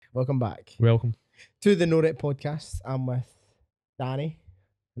Welcome back Welcome. to the No Rep podcast. I'm with Danny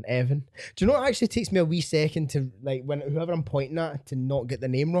and Evan. Do you know what actually takes me a wee second to, like, when whoever I'm pointing at, to not get the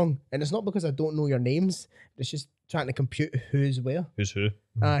name wrong? And it's not because I don't know your names. It's just trying to compute who's where. Who's who?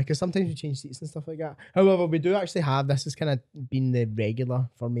 Because sometimes we change seats and stuff like that. However, we do actually have, this has kind of been the regular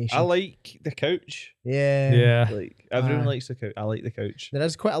formation. I like the couch. Yeah. Yeah. Like everyone likes the couch. I like the couch. There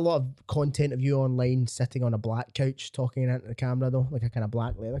is quite a lot of content of you online sitting on a black couch talking into the camera though, like a kind of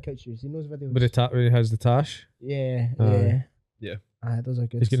black leather couch. You've seen those videos? But when he has the tash, Yeah. Yeah. Those are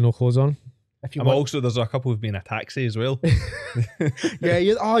good. he's got no clothes on. If you I'm want, also, there's a couple of me in a taxi as well. yeah.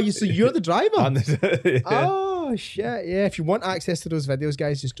 So you're the driver. Yeah. Oh shit! Yeah, if you want access to those videos,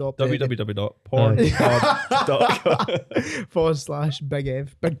 guys, just drop www.pornhub.com /Big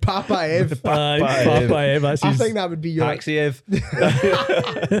Ev, Big Papa Ev. Papa Ev, that's I his. think that would be your. Taxi Ev.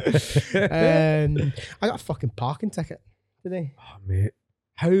 I got a fucking parking ticket today. Oh, mate.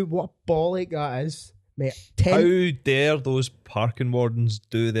 What a bollock that is, mate. How dare those parking wardens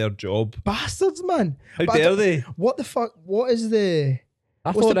do their job? Bastards, man. How But I dare don't- they? What the fuck? What is the? I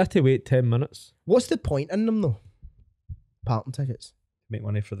What's thought the- I had to wait 10 minutes. What's the point in them though? Parking tickets. Make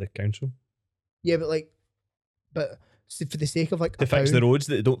money for the council. Yeah, but for the sake of like To a fix pound- the roads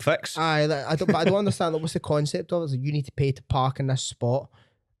that they don't fix. Aye, I don't understand. Like, what's the concept of it? It's like you need to pay to park in this spot,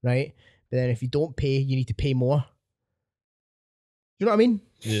 right? But then if you don't pay, you need to pay more. You know what I mean?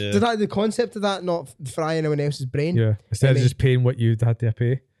 Yeah. Does that the concept of that not fry anyone else's brain? Yeah. Instead of just paying what you had to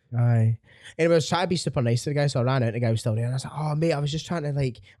pay. Aye. Anyway, I was trying to be super nice to the guy, so I ran out and the guy was still there. And I was like, oh, mate, I was just trying to,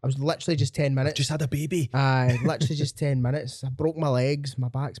 I was literally just 10 minutes. Just had a baby. Aye, literally just 10 minutes. I broke my legs, my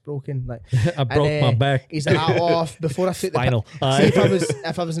back's broken. I broke my back. He's like, off before I took the Final. See,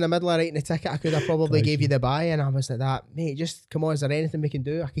 if I was in the middle of writing the ticket, I could have probably gave you the buy, and I was like that, mate. Just come on, is there anything we can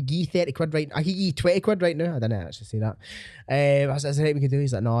do? I could give you 30 quid right. I could give you 20 quid right now. I didn't actually say that. I was like, is there anything we can do?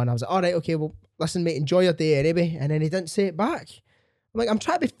 He's like, no, and I was like, all right, okay, well, listen, mate, enjoy your day anyway. And then he didn't say it back. I'm like, I'm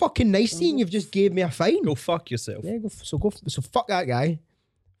trying to be fucking nice to you, and you've just gave me a fine. Go fuck yourself. Yeah, so fuck that guy.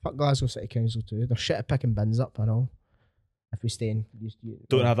 Fuck Glasgow City Council too. They're shit at picking bins up and all. If we stay in,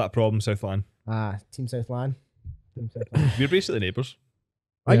 Don't have that problem, Southland. Team Southland. We're basically neighbours.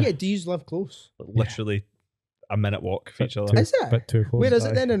 Oh yeah, do you live close? Literally a minute walk for each other. Is it? Bit too close. Where is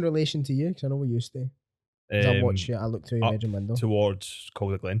it then in relation to you? Because I know where you stay. 'Cause I watch it. I look through your up bedroom window. towards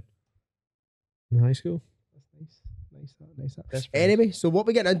Calder Glen. In high school. Nice. Anyway, so what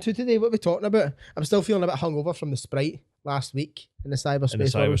we getting into today? What are we talking about? I'm still feeling a bit hungover from the Sprite last week in the cyberspace. In the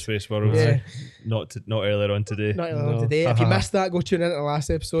cyberspace world. Yeah. Not earlier on today. Not on today. If you missed that, go tune in to the last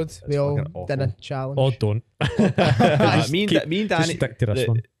episode. We all fucking did a awful. challenge. Or don't. me and Danny, stick to this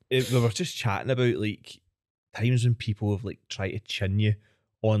one. We were just chatting about like times when people have like tried to chin you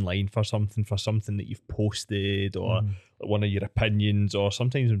online for something that you've posted or one of your opinions, or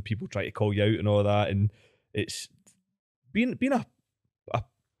sometimes when people try to call you out and all that, and it's being a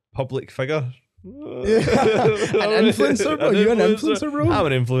public figure. An influencer, bro? You an influencer, bro? I'm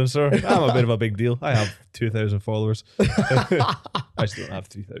an influencer. I'm a bit of a big deal. I have 2,000 followers. I still don't have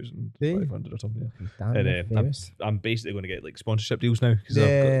 3,500 or something. Damn, And famous. I'm basically going to get like sponsorship deals now because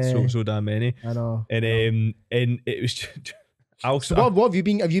I've got so damn many. I know. And it was just, So what have you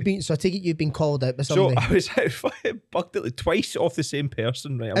been? Have you been? So I take it you've been called out by somebody. So I was fucking bugged it like twice off the same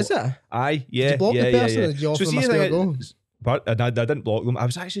person. Right? Is it? Aye, yeah. Did you block the person or did you offer them a spare go? But I didn't block them. I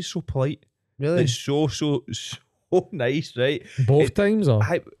was actually so polite. Really? It's so nice, right? Both times, or?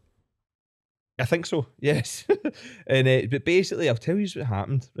 I think so, yes. And but basically, I'll tell you what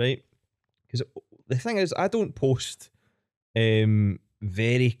happened, right? Because the thing is, I don't post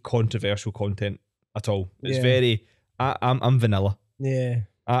very controversial content at all. It's very... I'm vanilla. Yeah.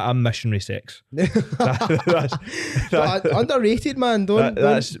 I'm missionary sex. That's underrated, man. But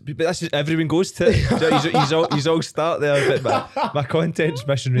that's just, everyone goes to. He's all start there. But my content's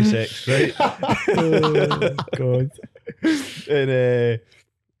missionary sex, right? Oh, God.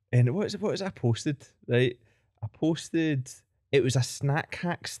 And what was I posted? Right, I posted. It was a snack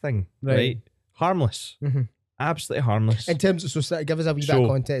hacks thing, right? Harmless, absolutely harmless. In terms of, so give us a wee bit of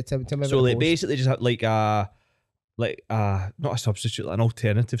content. Tell me so about like basically just had like not a substitute, like an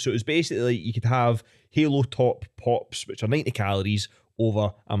alternative. So it was basically like you could have Halo Top Pops, which are 90 calories,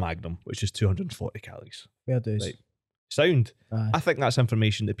 over a Magnum, which is 240 calories. Fair dues. Right. Sound. Aye. I think that's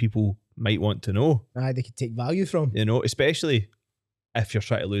information that people might want to know. Aye, they could take value from. You know, especially if you're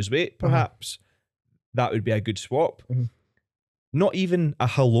trying to lose weight, perhaps that would be a good swap. Not even a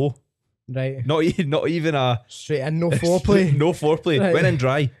hello. Right. Not even a straight in, no foreplay. No foreplay. Right. Went in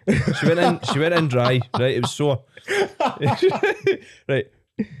dry. She went in dry. Right. It was sore. Right.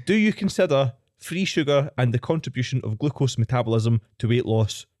 Do you consider free sugar, and the contribution of glucose metabolism to weight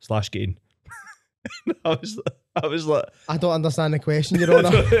loss / gain. I was like, I don't understand the question, Your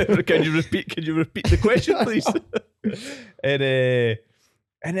Honour. Can you repeat the question, please? and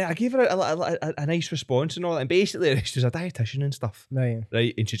then I gave her a nice response and all that. And basically, she's a dietitian and stuff, Right.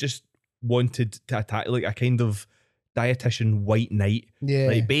 and she just wanted to attack like a kind of dietitian white knight, Yeah.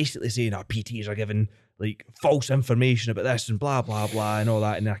 like basically saying our PTs are giving like false information about this and blah blah blah and all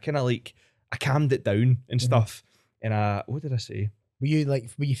that. And I kind of like I calmed it down and stuff. And what did I say? Were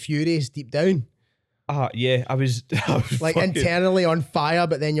you furious deep down? Yeah, I was Like fucking, internally on fire,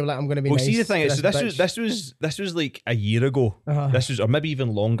 but then you're like, I'm going to be well, nice. see, the thing is, to this was like a year ago. Uh-huh. This was, or maybe even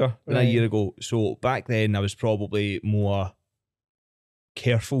longer than a Right. year ago. So back then, I was probably more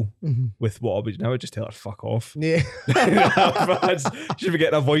careful Mhm. with what I was. Now I just tell her fuck off. Yeah. Should be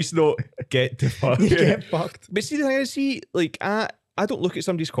getting a voice note. Get to fuck. You get fucked. But see, the thing is, like I don't look at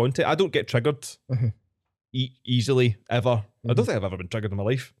somebody's content. I don't get triggered Mhm. easily ever. I don't think I've ever been triggered in my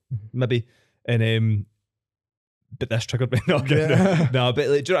life. Maybe, and but this triggered me. No, Yeah. no, but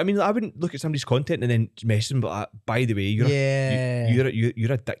like, do you know what I mean? I wouldn't look at somebody's content and then message them. But by the way, you're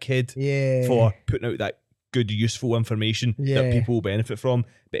a dickhead Yeah. for putting out that good, useful information Yeah. that people will benefit from.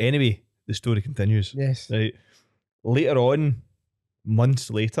 But anyway, the story continues. Yes. Right. Later on, months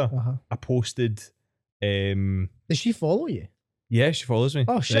later, Uh-huh. I posted. Does she follow you? Yeah, she follows me.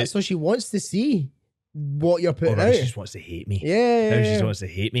 Oh shit! Right? So she wants to see what you're Oh, putting right, out. she just wants to hate me. Yeah. Now Yeah. she just yeah. wants to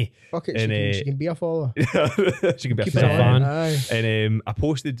hate me. Fuck it. and, She can be a follower. She can be Keep a it fan. on. fan. Aye. And I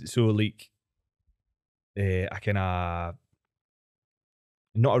posted, so like, I kind of,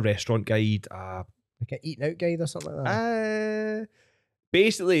 not a restaurant guide, Like an eating out guide or something like that.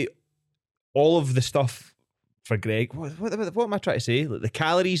 basically all of the stuff for Greg. What am I trying to say? Like the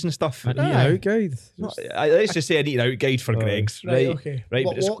calories and stuff. An Aye. eat out guide. Let's just say an eating out guide for Greg's, right? Okay. Right,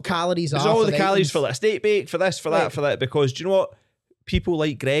 What, but what calories There's are all for the calories items? for like a steak bake, for this, for Right. that, for that. Because do you know what? People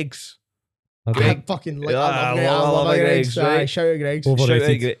like Greg's. I Greg. fucking like. Ah, I love a Greg's. Greg's, Aye, right? shout out Greg's. Overrated.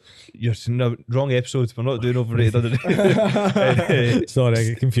 Shout out, Greg. You're in the wrong episode. We're not doing overrated. underrated. Sorry, I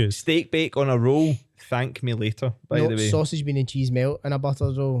get confused. Steak bake on a roll. Thank me later. By No, the way, sausage, bean and cheese melt and a butter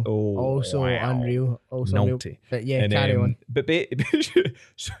roll. Oh, Also wow. unreal. Also unreal. Naughty. But yeah, And, carry on. But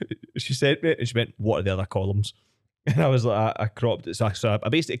she sent me and she went, "What are the other columns?" And I was like, I cropped it. So I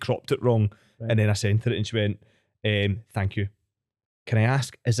basically cropped it wrong, Right. and then I sent her it, and she went, "Thank you. Can I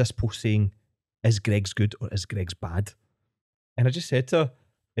ask? Is this post saying is Greg's good or is Greg's bad?" And I just said to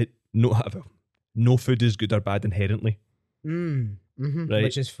her, "No food is good or bad inherently. Right.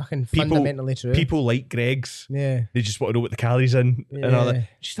 Which is fucking People- fundamentally true. People like Greg's. Yeah. They just want to know what the calories in and all Yeah. that."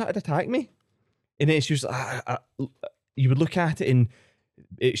 She started attacking me, and then she was like, "You would look at it and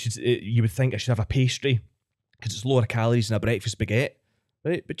you would think I should have a pastry because it's lower calories than a breakfast baguette,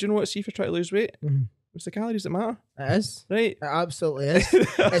 right? But do you know what? See, if you're trying to lose weight, Mhm. it's the calories that matter, It is. right?" It absolutely is.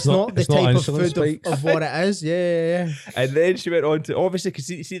 It's not the it's not type of insulin food spikes. of what it is. Yeah. And then she went on to obviously because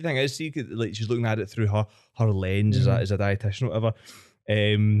see the thing is, like she's looking at it through her lens as a dietitian or whatever.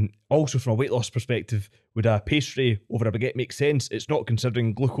 Also from a weight loss perspective, would a pastry over a baguette make sense? It's not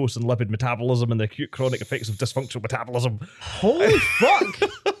considering glucose and lipid metabolism and the acute chronic effects of dysfunctional metabolism. Holy fuck!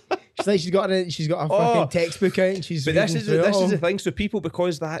 She's got a fucking textbook out and she's. But this reading is through it all. the thing. So people,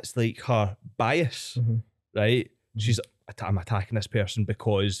 because that's like her bias, right? She's I'm attacking this person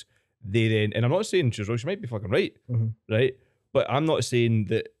because they then, and I'm not saying she's wrong. She might be fucking right, right? But I'm not saying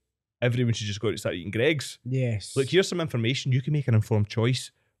that everyone should just go out and start eating Greg's. Yes. Look, here's some information. You can make an informed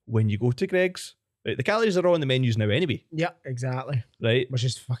choice when you go to Greg's. Right? The calories are all on the menus now anyway, Yeah, exactly. right? Which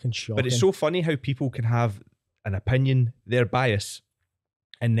is fucking shocking. But it's so funny how people can have an opinion, their bias,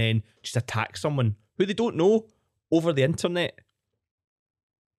 and then just attack someone who they don't know over the internet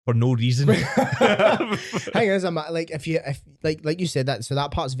for no reason. Hang on, if you said that, so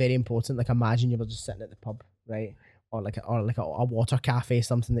that part's very important. Like, imagine you were just sitting at the pub, right, or like a water cafe,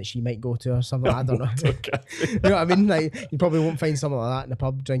 something that she might go to or something. I don't know. You know what I mean? Like, you probably won't find something like that in a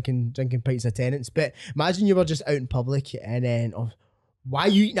pub drinking pints of tenants. But imagine you were just out in public and then, why are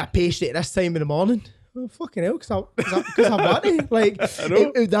you eating a pastry at this time in the morning? Oh, fucking hell, because I'm money. Like,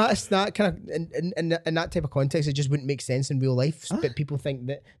 that's that kind of in that type of context, it just wouldn't make sense in real life. But people think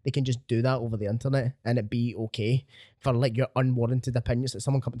that they can just do that over the internet and it be okay for like your unwarranted opinions. That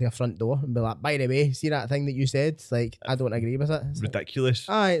someone come to your front door and be like, "By the way, see that thing that you said? Like, I don't agree with it." It's like, Ridiculous.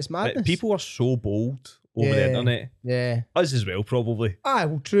 aye, it's madness. People are so bold over the Yeah. internet. Yeah. Us as well, probably. Aye,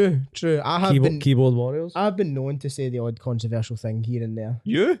 well, true. I have Keyboard warriors. I've been known to say the odd controversial thing here and there.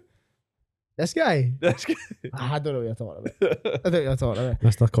 You? This guy, That's good. I don't know what you're talking about. I don't know what you're talking about.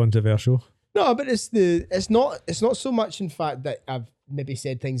 Mr. Controversial. No, but it's not so much in fact that I've maybe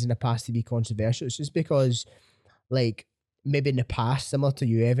said things in the past to be controversial. It's just because, like, maybe in the past, similar to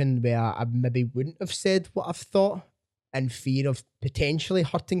you, Evan, where I maybe wouldn't have said what I've thought in fear of potentially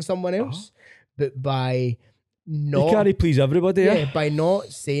hurting someone else, but by You not, can't please everybody. yeah, Yeah. by not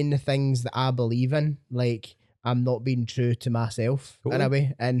saying the things that I believe in, like, I'm not being true to myself in a Totally.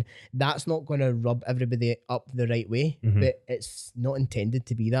 way, and that's not going to rub everybody up the right way, but it's not intended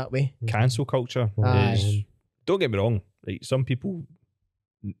to be that way. Cancel culture Aye. is. Don't get me wrong. Like, some people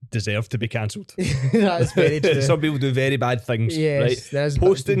deserve to be cancelled. That's very true. Some people do very bad things. Yes, Right. there's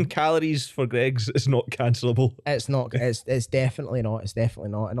Posting calories for Greg's is not cancelable. It's not. It's definitely not. It's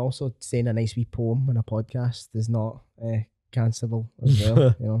definitely not. And also saying a nice wee poem on a podcast is not cancelable as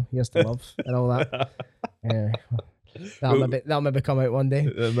well. You know, here's to love and all that. Anyway, that'll maybe come out one day.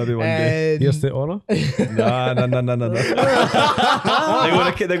 Maybe one day. Here's the honour. No.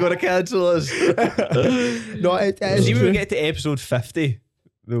 They're gonna cancel us. No, it is See, when true. we get to episode 50,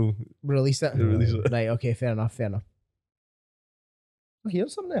 they'll Release it. release it. Right. Okay. Fair enough. I hear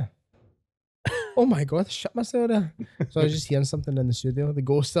something there. Oh my god! I shut myself there. So I was just hearing something in the studio. The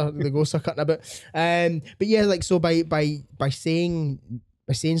ghosts are cutting a bit. But yeah, like, so by saying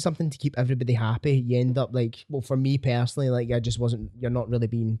something to keep everybody happy, you end up, like, well, for me personally, like, you're not really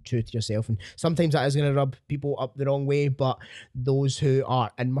being true to yourself, and sometimes that is going to rub people up the wrong way. But those who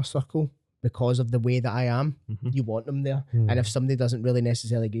are in my circle, because of the way that I am, you want them there. And if somebody doesn't really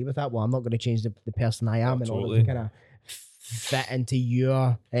necessarily agree with that, well, I'm not going to change the person I am in order to kind of fit into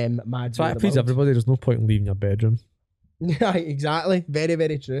your mad. Try to please everybody. There's no point in leaving your bedroom. Yeah, exactly. Very,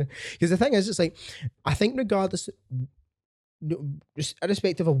 very true. Because the thing is, it's like, I think regardless,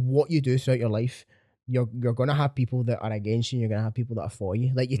 irrespective of what you do throughout your life, you're going to have people that are against you, and you're going to have people that are for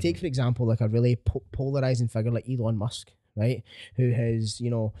you. Like, you take, for example, like a really polarizing figure like Elon Musk, right? Who has,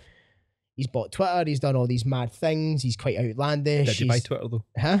 he's bought Twitter, he's done all these mad things, he's quite outlandish. Did he buy Twitter though?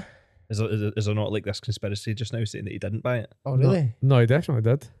 Huh? Is there not like this conspiracy just now saying that he didn't buy it? Oh, really? No, he definitely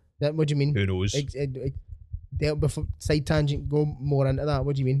did. What do you mean? Who knows? Before side tangent, go more into that.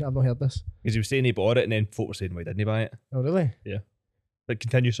 What do you mean? I've not heard this. Because he was saying he bought it, and then folk were saying, why didn't he buy it? Oh, really? But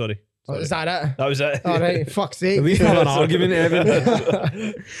continue, sorry. Oh, is that it? That was it. All right, fuck's sake. At least have an argument, Evan.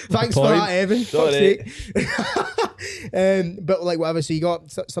 Thanks for that, Evan. Fuck's Sorry. sake. But like, whatever. So you got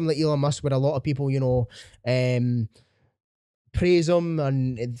something like Elon Musk, where a lot of people, praise him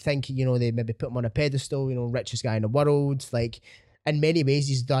and think, they maybe put him on a pedestal, richest guy in the world. Like, in many ways,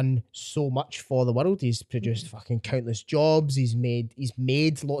 he's done so much for the world. He's produced fucking countless jobs. He's made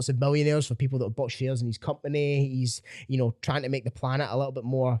lots of millionaires for people that have bought shares in his company. He's, trying to make the planet a little bit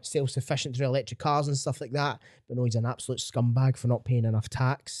more self-sufficient through electric cars and stuff like that. But no, he's an absolute scumbag for not paying enough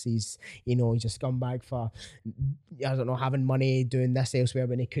tax. He's a scumbag for, having money doing this elsewhere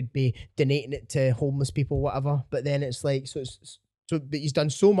when he could be donating it to homeless people, whatever. But then it's like, but he's done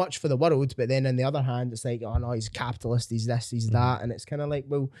so much for the world, but then on the other hand, it's like, oh no, he's a capitalist, he's this, he's that. And it's kind of like,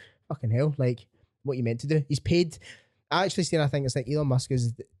 well, fucking hell, like, what you meant to do? He's paid, I actually seen, I think it's like Elon Musk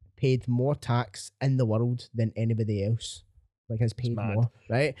has paid more tax in the world than anybody else. Like, has paid more,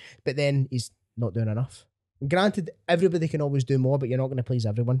 right? But then he's not doing enough. Granted, everybody can always do more, but you're not going to please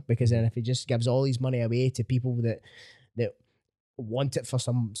everyone, because then if he just gives all his money away to people that want it for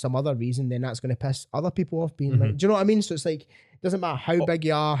some other reason, then that's going to piss other people off, being like, do you know what I mean? So it's like, it doesn't matter how big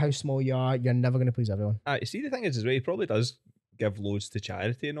you are, how small you are, you're never going to please everyone. See, the thing is as well, he probably does give loads to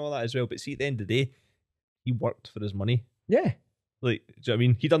charity and all that as well, but see, at the end of the day, he worked for his money. Yeah. Like, do you know what I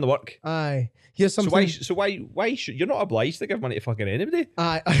mean? He done the work. Aye. Here's something. So why should, you're not obliged to give money to fucking anybody.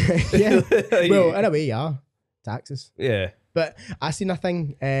 Aye. Yeah. Well, in a way, yeah. Taxes. Yeah. But I seen a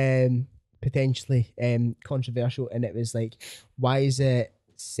thing potentially controversial, and it was like, why is it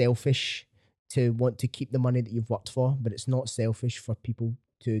selfish to want to keep the money that you've worked for, but it's not selfish for people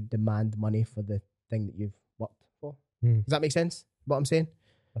to demand money for the thing that you've worked for? Does that make sense, what I'm saying?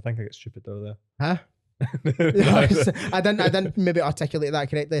 I think I get stupid though there. Huh? I didn't maybe articulate that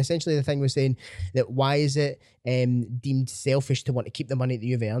correctly. Essentially, the thing was saying that why is it deemed selfish to want to keep the money that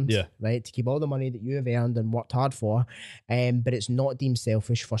you've earned, right? To keep all the money that you have earned and worked hard for, but it's not deemed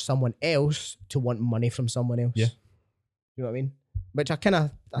selfish for someone else to want money from someone else. Yeah, you know what I mean? Which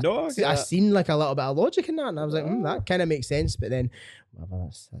I seen like a little bit of logic in that, and I was like, that kind of makes sense. But then,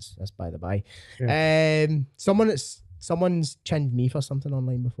 well, that's by the by. Yeah. Someone's chinned me for something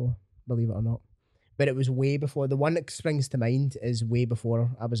online before, believe it or not. But it was way before. The one that springs to mind is way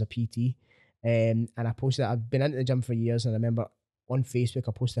before I was a PT. And I posted that. I've been into the gym for years, and I remember on Facebook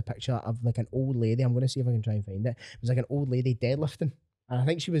I posted a picture of like an old lady. I'm going to see if I can try and find it. It was like an old lady deadlifting. And I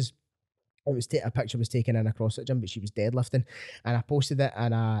think she was It was a picture was taken in a CrossFit gym, but she was deadlifting, and I posted it,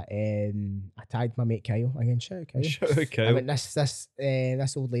 and I tagged my mate Kyle again. Shout out Kyle. Shout out I Kyle. went, this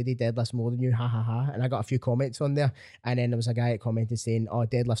old lady deadlifts more than you, ha ha ha. And I got a few comments on there, and then there was a guy that commented saying, "Oh,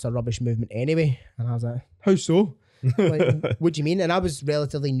 deadlifts a rubbish movement anyway." And I was like, "How so?" Like, what do you mean? And I was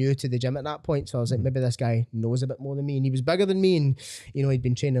relatively new to the gym at that point, so I was like, maybe this guy knows a bit more than me, and he was bigger than me, and you know, he'd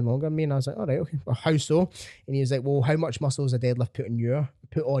been training longer than me. And I was like, all right, okay, well, how so? And he was like, well, how much muscle is a deadlift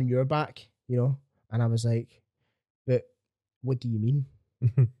put on your back, you know? And I was like, but what do you mean?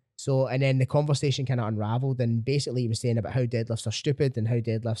 So, and then the conversation kind of unraveled, and basically he was saying about how deadlifts are stupid and how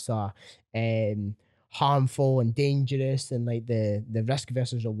deadlifts are harmful and dangerous, and like the risk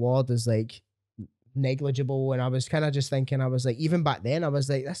versus reward is like negligible. And I was kind of just thinking, I was like, even back then I was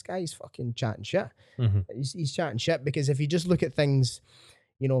like, this guy's fucking chatting shit. He's chatting shit, because if you just look at things,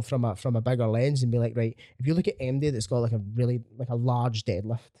 you know, from a bigger lens and be like, right, if you look at MD that's got like a large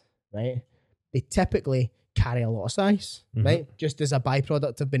deadlift, right, they typically carry a lot of size, right, just as a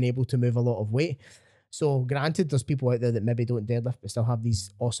byproduct of being able to move a lot of weight. So granted, there's people out there that maybe don't deadlift but still have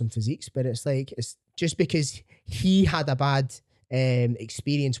these awesome physiques, but it's like, it's just because he had a bad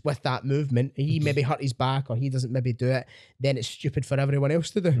experience with that movement, he maybe hurt his back or he doesn't maybe do it, then it's stupid for everyone else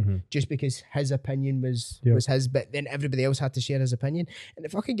to do, just because his opinion was his, but then everybody else had to share his opinion, and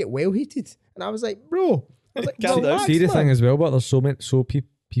it fucking get well heated. And I was like, bro, I was like, relax, see the man. thing as well, but there's so many,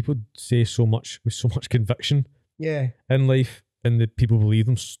 people say so much with so much conviction in life, and the people believe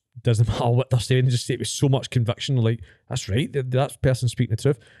them. Doesn't matter what they're saying, they just say it with so much conviction, like, that's right, that person's speaking the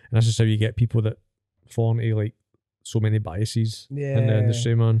truth. And that's just how you get people that fall into like so many biases in the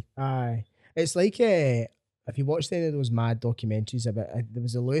industry, man. Aye, it's like if you watched any of those mad documentaries about, there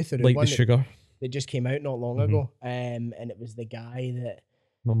was a Luther Like one the sugar. that just came out not long ago, and it was the guy that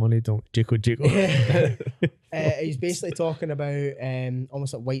My money don't Jaco. he's basically talking about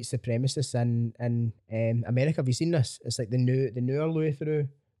almost like white supremacists in America. Have you seen this? It's like the newer Luther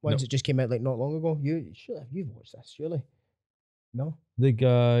ones that just came out like not long ago. You've watched this, surely? No? The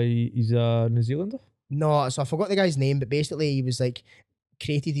guy, he's a New Zealander? No, so I forgot the guy's name, but basically he was like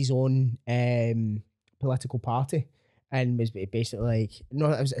created his own political party, and was basically like,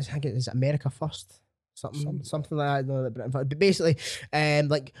 no, I think it was America First, something like that. But basically,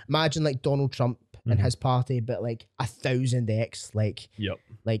 like imagine like Donald Trump and his party, but like 1,000x, like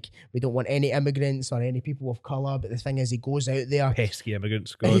like we don't want any immigrants or any people of color. But the thing is, he goes out there, pesky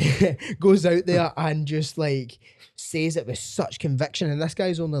immigrants, God. goes out there and just like says it with such conviction. And this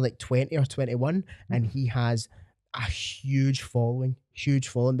guy's only like 20 or 21, and he has a huge following,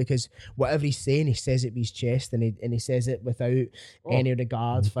 because whatever he's saying, he says it with his chest, and he says it without any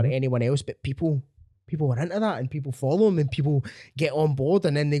regard for anyone else. But people are into that, and people follow him, and people get on board,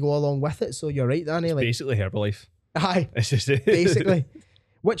 and then they go along with it. So you're right, Danny. It's like basically Herbalife. Aye, It's just it. basically.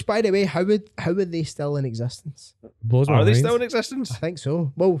 Which, by the way, how would they still in existence? Blows my Are they mind. still in existence? I think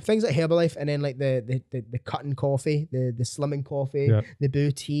so. Well, things like Herbalife, and then like the cutting coffee, the slimming coffee, the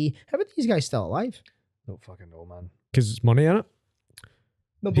Boo tea. How are these guys still alive? Don't fucking know, man. Because it's money in it.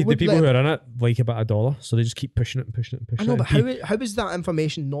 No, The people who are in it like about $1, so they just keep pushing it and pushing it and pushing I know, it. but how is that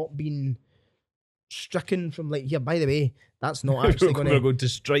information not been stricken from like here? By the way, that's not actually We're going going to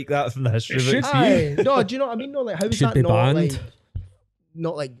strike that from the history It should books. be. No, do you know what I mean? No, like how is Should that be not banned. like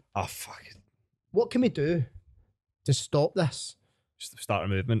not like Oh, fuck. what can we do to stop this? Just start a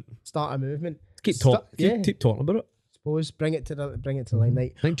movement. Start a movement. Keep Yeah. keep talking about it. Suppose bring it to the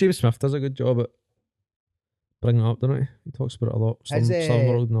limelight. I think James Smith does a good job at bringing it up, doesn't he? He talks about it a lot. Has, Slum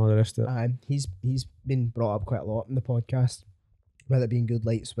World and all the rest of it. He's been brought up quite a lot in the podcast, whether it be in good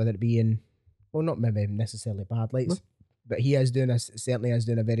lights, whether it be in, well, not maybe necessarily bad lights, but he is doing certainly is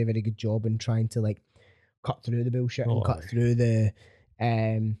doing a very, very good job in trying to like cut through the bullshit and cut through the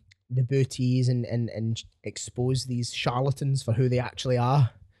booties and expose these charlatans for who they actually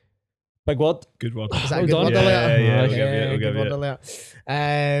are. Big word. Good one. Is that a Well good done. word Yeah, alert? yeah, Good we'll give you word it.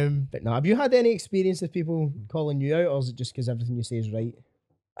 alert. But no, have you had any experience with people calling you out, or is it just because everything you say is right?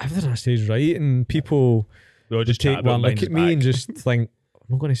 Everything I say is right, and people We'll just take chat about one look mine's at me and back. just think, I'm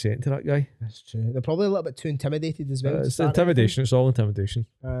not going to say it to that guy. That's true. They're probably a little bit too intimidated as well. to It's start intimidation. It's all intimidation.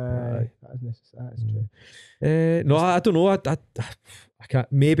 anything. That's true. No, I don't know. I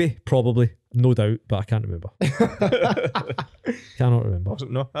can't. Maybe, probably, no doubt, but I can't remember. Cannot remember.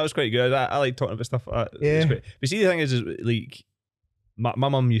 Awesome. No, that was quite good. I like talking about stuff like that. Yeah. It's great. But see, the thing is like, my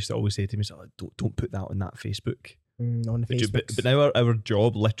mum used to always say to me, so, like, don't put that on that Facebook. On Facebook. But now our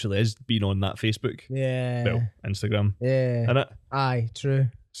job literally is being on that Facebook. Yeah. Well, Instagram. Yeah. Innit? Aye, true.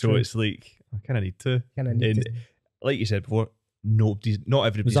 So True. it's like, I kind of need to. Kind of need And like you said before, not Was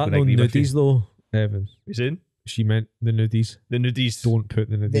everybody's that going to no agree with you. nudies though, Evan? You saying? she meant the nudies. The nudies. Don't put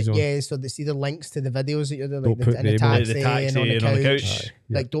the nudies on. Yeah, so see the links to the videos that you're doing, Don't like put in the them on. taxi, The taxi and on the couch. Aye.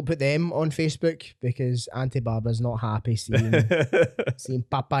 Like, don't put them on Facebook because Auntie Barbara's not happy seeing seeing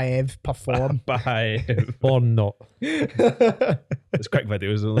Papa Ev perform. Bye. Or not. It's quick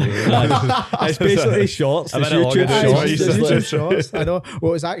videos only. It's basically shorts. It's A minute YouTube longer. shorts. It's It's just YouTube like- shorts. I know.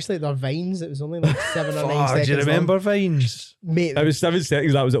 Well, it was actually their Vines. It was only like 7 or 9 Fuck, seconds do you remember long. Vines? Mate, It was 7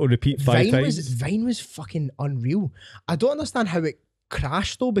 seconds. That was it on repeat 5 times. Vine was fucking unreal. I don't understand how it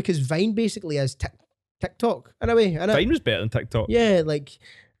crashed though, because Vine basically is TikTok in a way. Innit? Vine was better than TikTok. Yeah, like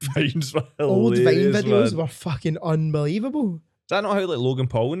Vines were old Vine hilarious, videos man. were fucking unbelievable. Is that not how like Logan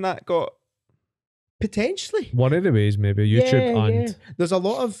Paul and that got? Potentially. One of the ways, maybe YouTube and There's a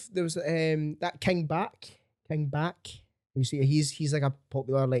lot of there was that King Back. You see, he's like a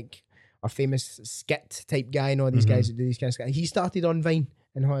popular, like a famous skit type guy. And all these guys that do these kind of skits. He started on Vine,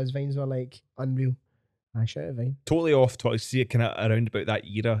 and how his Vines were like unreal. I shout at Vine. Totally off to see it kind of around about that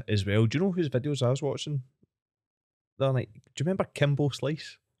era as well. Do you know whose videos I was watching? They're like, do you remember Kimbo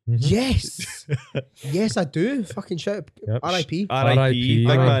Slice? Yes, yes, I do. Fucking shout. Yep. R.I.P. R.I.P.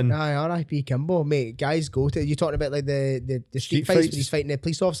 Big man. Aye, R.I.P. Kimbo, mate. Guys, go to you talking about like the street Street fights where fights? he's fighting the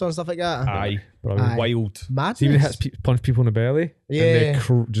police officer and stuff like that. Aye. Brilliant. Aye. Wild. Madness. See when he hits punch people in the belly, Yeah. and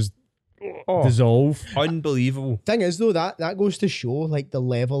they just Oh, dissolve. unbelievable. Thing is though, that goes to show like the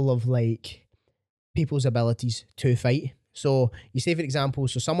level of like people's abilities to fight. So you say, for example,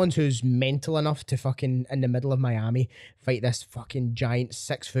 so someone who's mental enough to fucking in the middle of Miami fight this fucking giant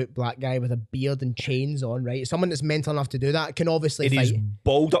 6-foot black guy with a beard and chains on, right? Someone that's mental enough to do that can obviously And he's fight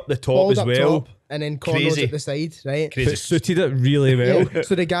bald up the top bald as up well. top and then corners Crazy. at the side, right? But Crazy. suited it really well. Yeah.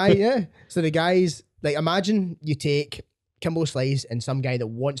 So the guy, yeah. So the guy's like, imagine you take Kimbo Slice and some guy that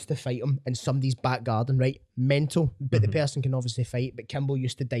wants to fight him in somebody's back garden, right? Mental, but the person can obviously fight. But Kimbo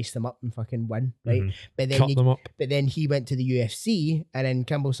used to dice them up and fucking win, right? But then Cut them up. but then he went to the UFC, and then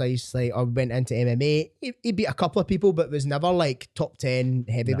Kimbo Slice like or went into MMA. He beat a couple of people, but was never like top 10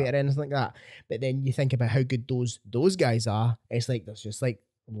 heavyweight or anything like that. But then you think about how good those guys are. It's like there's just like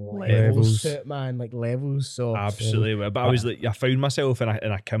levels Levels. to it, man, like levels. So Absolutely. But I was like, I found myself in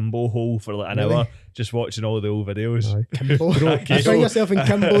a Kimbo hole for like an Really? hour just watching all the old videos. Aye. Kimbo, Bro, you find yourself in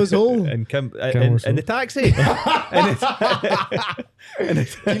Kimbo's hole. And Kimbo's in the taxi. You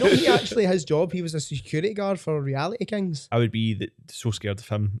know, he actually, his job, he was a security guard for Reality Kings. I would be so scared of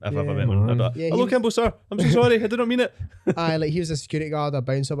him if I ever Yeah. met him. I'd be like, Yeah, he hello, was- Kimbo, sir. I'm so sorry. I did not mean it. Aye, like he was a security guard or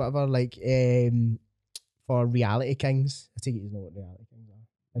bouncer or whatever, like for Reality Kings. I think you know what Reality Kings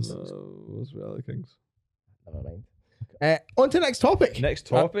are. It's- Those Reality Kings. Never mind. On to the next topic. Next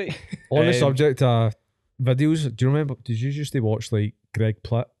topic. On the Um, subject of videos, do you remember? Did you used to watch like Greg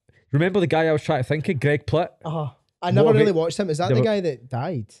Plitt? Remember the guy I was trying to think of, Greg Plitt? I never What really have watched him. Is that Yeah, the but- guy that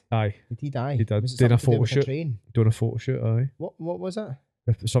died? Aye, Did he die? He did. Was it Doing a something to do photo with shoot. train? doing a photo shoot. Aye, What was that?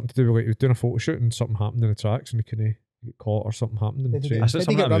 if it's something to do with like he was doing a photo shoot and something happened in the tracks and he couldn't get caught or something happened in the Did he train. get, I saw did he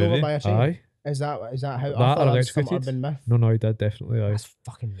some get of that run over movie. by a train? Aye, Is that how? I That thought or that was some electrocuted? urban myth. no, he did definitely. Aye, That's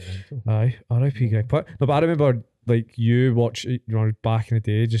fucking mental. aye. R.I.P. Greg Plitt. No, but I remember like you watch, you know, back in the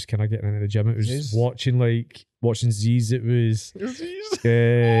day, just kind of getting into the gym. It was Zeus. watching Z's. It was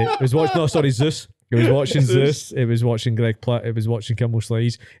it was watching. No, sorry, Zeus. It was watching Zeus. It was watching Greg Plitt. It was watching Kimbo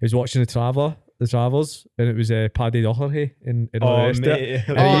Slice. It was watching the Travellers, and it was Paddy Doherty and all the rest of it.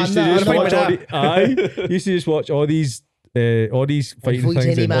 And I used to I'm just not watch with all used to just watch all these fighting Voice things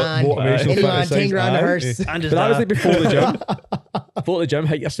any and man, motivational any man, fitness 10 things. grand a Aye. hearse. And But that was like before the gym. Before the gym,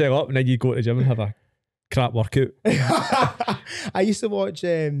 hike yourself up, and then you go to the gym and have a crap workout. I used to watch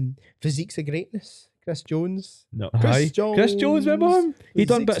Physiques of Greatness. Chris Jones. No. Aye. Chris Jones, remember him? He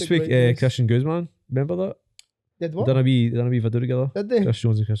done Physiques bits of with Greatness. Christian Guzman. Remember that? Did what? Done a wee video together. Did they? Chris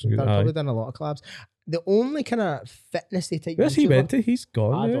Jones and Christian They've Guzman. probably Aye. done a lot of collabs. The only kind of fitnessy type. Where's he YouTuber- went to? He's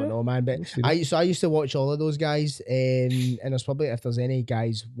gone. I yeah. don't know, man. But Let's see I used to watch all of those guys, and there's probably, if there's any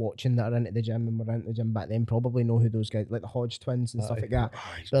guys watching that are into the gym and were into the gym back then, probably know who those guys, like the Hodge twins and stuff Aye. like that.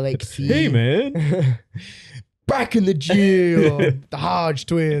 But like, see, Hey man, back in the gym, the Hodge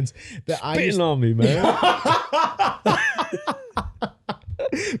twins. But I used spitting on me, man.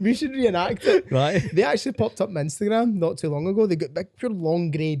 we should reenact it. Right? They actually popped up on Instagram not too long ago. They got big, pure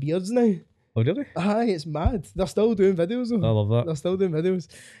long grey beards now. Oh really? Aye, it's mad. They're still doing videos I though. love that. They're still doing videos.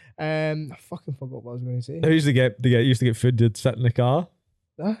 I fucking forgot what I was going to say. I used to get food. They'd sit in the car.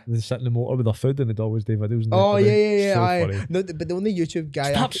 Huh? They'd sit in the motor with their food, and they'd always do videos. And Oh they'd- yeah. so Aye. funny. No, but the only YouTube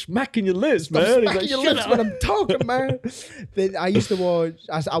guy. Stop smacking your lips, Stop man. He's smacking like, your "Shut lips up." when I'm talking, man. But I used to watch.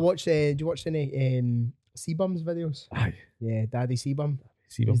 I watched. Do you watch any Seabum's videos? Aye. Yeah, Daddy Seabum.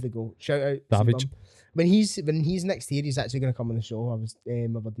 See He's them. the goat. Shout out Savage. Seabum. When he's next here, he's actually going to come on the show. I was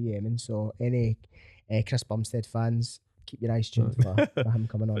over DMing. So Chris Bumstead fans, keep your eyes tuned for him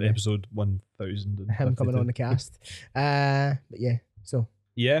coming on. Episode 1000. Him coming on the cast. But yeah, so.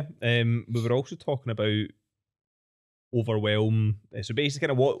 Yeah, we were also talking about overwhelm. So basically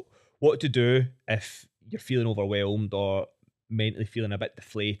kind of what to do if you're feeling overwhelmed or mentally feeling a bit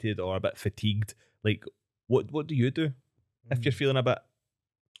deflated or a bit fatigued. Like, what do you do if you're feeling a bit?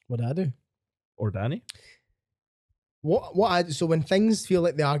 What do I do? Or Danny? So when things feel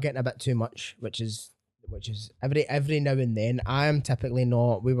like they are getting a bit too much, which is every now and then, I am typically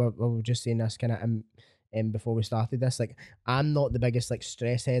not. We were just saying this kind of before we started this. Like, I'm not the biggest like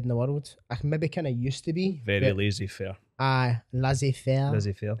stress head in the world. I maybe kind of used to be. Very laissez-faire. Laissez-faire.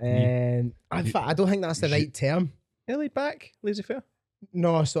 Laissez-faire. In fact, I don't think that's the right term. Laid back, laissez-faire.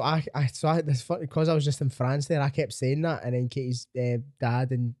 No, so I this because I was just in France there. I kept saying that, and then Katie's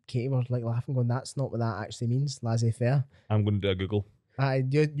dad and Katie were like laughing, going, "That's not what that actually means, laissez-faire." I'm going to do a Google.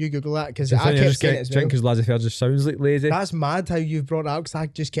 You Google that because I kept saying it as well. Because laissez-faire just sounds like lazy. That's mad how you've brought that up.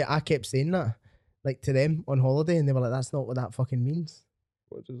 Because I kept saying that, like to them on holiday, and they were like, "That's not what that fucking means."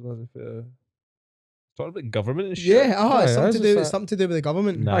 What does laissez-faire? Talking about government and shit. Yeah, it's something to do with the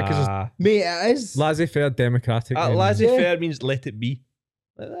government. Nah, mate, it is laissez-faire democratic. Laissez-faire means let it be.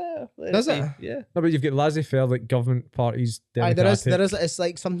 Does it? Yeah. No, but you've got laissez-faire like government parties. Democratic. There is. It's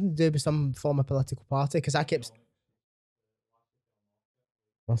like something to do with some form of political party. Because I kept.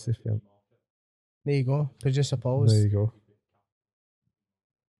 Laissez-faire. There you go. Producer pause. There you go.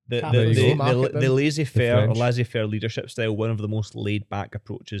 The laissez-faire or French. laissez-faire leadership style, one of the most laid-back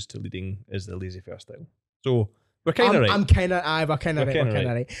approaches to leading is the laissez-faire style. So we're kind of right. I'm kind of we're kind of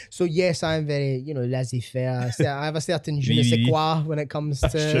right. So yes, I'm very laissez-faire. I have a certain je ne sais quoi when it comes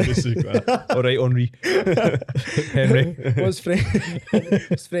to. All right, Henri. Henry. What's French?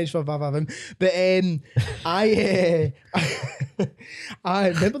 It's French for vavavim. But I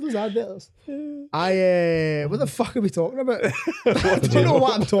remember those adverts. What the fuck are we talking about? I don't know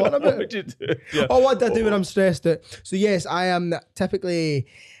what I'm talking about. What did you do? Yeah. Oh, what do I do when I'm stressed out? So yes, I am typically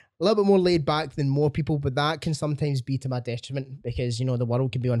a little bit more laid back than more people, but that can sometimes be to my detriment because, you know, the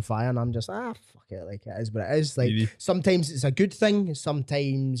world can be on fire and I'm just, fuck it, like it is what it is. Like Maybe. Sometimes it's a good thing,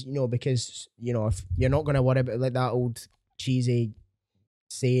 sometimes, you know, because, you know, if you're not going to worry about like that old cheesy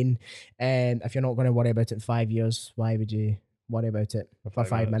saying, if you're not going to worry about it in 5 years, why would you worry about it for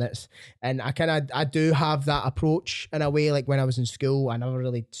 5 minutes? And I do have that approach in a way. Like when I was in school, I never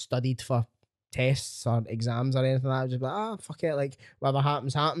really studied for tests or exams or anything like that. I was just like, fuck it, like whatever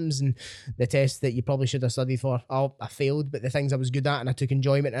happens. And the tests that you probably should have studied for, I failed, but the things I was good at and I took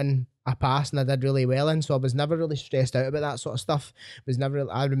enjoyment in, I passed and I did really well in. So I was never really stressed out about that sort of stuff.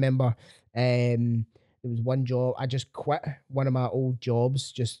 I remember there was one job, I just quit one of my old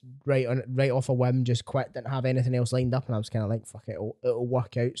jobs, just right off a whim, just quit, didn't have anything else lined up, and I was kind of like, fuck it, it'll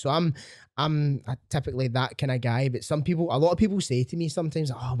work out. So I'm typically that kind of guy, but a lot of people say to me sometimes,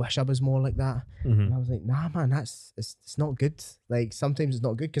 oh, I wish I was more like that. Mm-hmm. And I was like, nah, man, it's not good. Like sometimes it's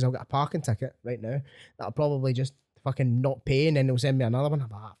not good because I've got a parking ticket right now that I'll probably just fucking not pay, and then they'll send me another one. I'm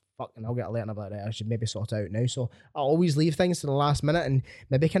like, and I'll get a letter about it. I should maybe sort it out now. So I always leave things to the last minute and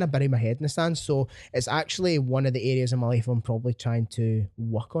maybe kind of bury my head in the sand. So it's actually one of the areas in my life I'm probably trying to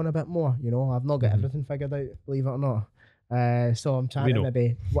work on a bit more. You know, I've not got everything figured out, believe it or not. So I'm trying to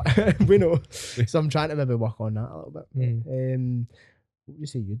maybe we know. So I'm trying to maybe work on that a little bit. What would you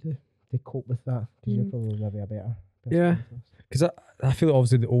say you do to cope with that? Because you're probably maybe a better person. Yeah, because I feel like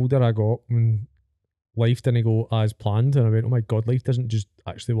obviously the older I got, when life didn't go as planned, and I went, oh my god, life doesn't just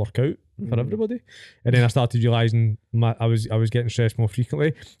actually work out for everybody. And then I started realising I was getting stressed more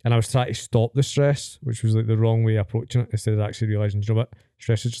frequently, and I was trying to stop the stress, which was like the wrong way of approaching it, instead of actually realising, you know what,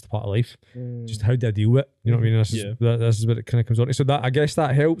 stress is just a part of life. Just how do I deal with it? You know what I mean? This is what it kind of comes on to. So that, I guess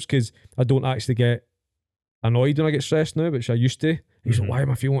that helps, because I don't actually get annoyed when I get stressed now, which I used to. He's like, why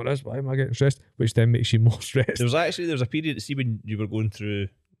am I feeling like this? Why am I getting stressed? Which then makes you more stressed. There was a period, see, when you were going through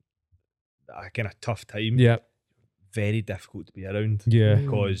a kind of tough time. Yeah. Very difficult to be around. Yeah.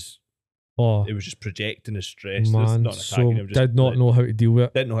 Because it was just projecting his stress. Man, not attacking him, just did not know how to deal with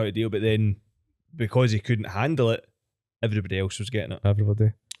it. Didn't know how to deal, but then because he couldn't handle it, everybody else was getting it.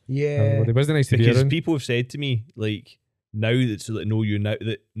 Everybody. Yeah. Everybody. Wasn't nice to be around. Because people have said to me, like, now that know you now,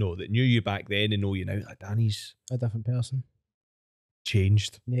 that knew you back then and know you now, like, Danny's a different person.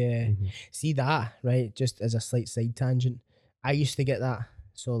 Changed. Yeah. See that, right? Just as a slight side tangent, I used to get that.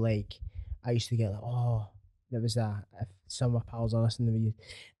 So like, I used to get like, oh, there was if some of my pals are listening to me,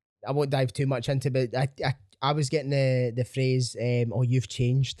 I won't dive too much into it, but I was getting the phrase, oh, you've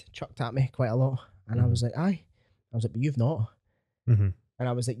changed, chucked at me quite a lot. And I was like, aye. I was like, but you've not. And And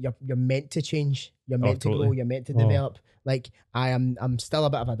I was like, you're meant to change. You're meant to grow. You're meant to develop. Like I'm still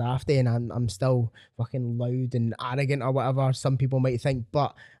a bit of a dafty, and I'm still fucking loud and arrogant or whatever some people might think.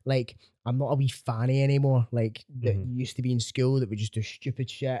 But like, I'm not a wee fanny anymore. Like that used to be in school that would just do stupid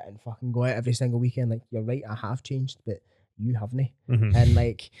shit and fucking go out every single weekend. Like, you're right, I have changed, but you haven't. And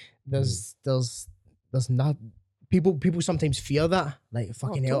like, there's not people sometimes fear that. Like,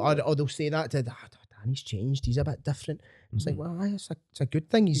 fucking hell, or they'll say that to Danny's changed. He's a bit different. It's like, well, it's a good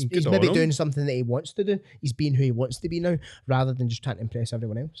thing. He's maybe doing something that he wants to do. He's being who he wants to be now, rather than just trying to impress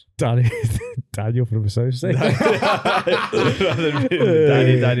everyone else. Daniel from the south side.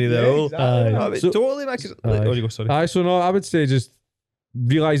 Danny the old. Totally, Max. You go, sorry. So no, I would say just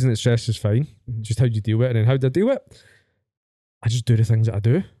realising that stress is fine. Just how do you deal with it, and then how do I deal with it? I just do the things that I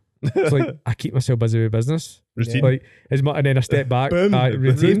do. It's like, I keep myself busy with business. Routine. Like, and then I step back.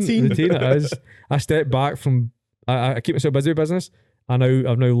 Routine it is. I step back from, I keep myself busy with business. I've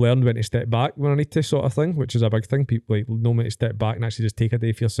now learned when to step back when I need to, sort of thing, which is a big thing. People like know when to step back and actually just take a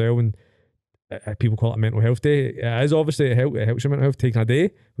day for yourself, and people call it a mental health day. It is, obviously, it helps your mental health, taking a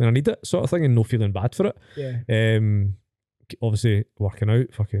day when I need it, sort of thing, and no feeling bad for it. Yeah. Obviously working out,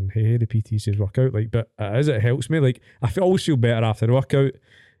 fucking hey, the PT says work out, like, but it helps me. Like, always feel better after the workout,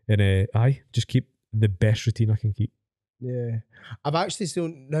 and I just keep the best routine I can keep. Yeah, I've actually, so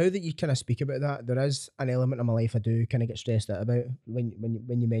now that you kind of speak about that, there is an element of my life I do kind of get stressed out about when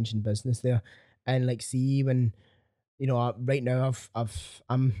you mentioned business there, and like, see, when right now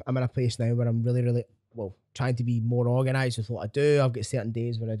I'm in a place now where I'm really trying to be more organised with what I do. I've got certain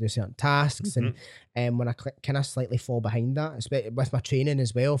days where I do certain tasks, and when I kind of slightly fall behind that, especially with my training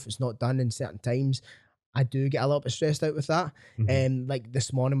as well, if it's not done in certain times, I do get a little bit stressed out with that. Like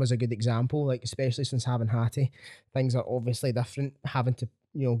this morning was a good example, like especially since having Hattie, things are obviously different, having to,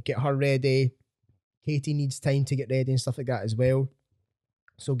 get her ready. Katie needs time to get ready and stuff like that as well.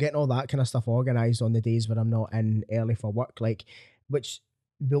 So getting all that kind of stuff organised on the days where I'm not in early for work, like, which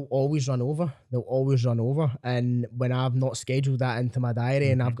they'll always run over. And when I've not scheduled that into my diary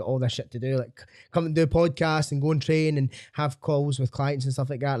and I've got all this shit to do, like come and do a podcast and go and train and have calls with clients and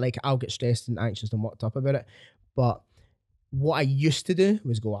stuff like that, like I'll get stressed and anxious and worked up about it. But what I used to do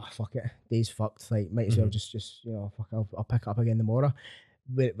was go, fuck it, day's fucked. Like, might as well just fuck, I'll pick up again tomorrow,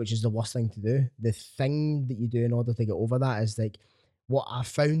 which is the worst thing to do. The thing that you do in order to get over that is like, what I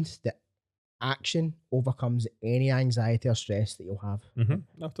found that action overcomes any anxiety or stress that you'll have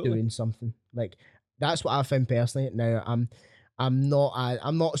doing something. Like, that's what I found personally. Now I'm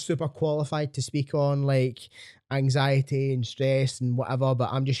not super qualified to speak on like anxiety and stress and whatever, but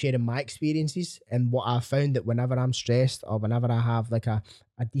I'm just sharing my experiences and what I found, that whenever I'm stressed or whenever I have like a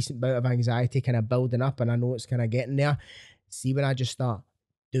decent bout of anxiety kind of building up and I know it's kind of getting there, see, when I just start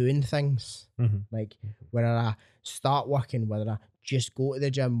doing things, like whether I start working, whether I just go to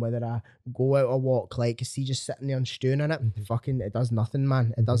the gym, whether I go out or walk, like, see, just sitting there and stewing in it, fucking, it does nothing,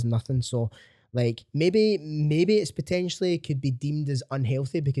 man. It does nothing. So like, maybe it's potentially could be deemed as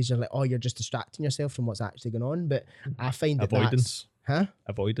unhealthy because you're like, you're just distracting yourself from what's actually going on. But I find that avoidance.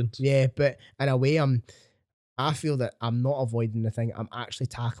 Avoidance. Yeah, but in a way, I feel that I'm not avoiding the thing. I'm actually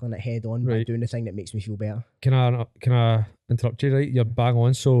tackling it head on by doing the thing that makes me feel better. Can I interrupt you? Right, you're bang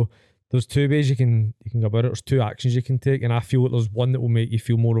on. So there's two ways you can go about it. There's two actions you can take, and I feel that there's one that will make you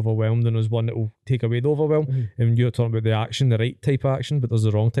feel more overwhelmed, and there's one that will take away the overwhelm. And you're talking about the action, the right type of action, but there's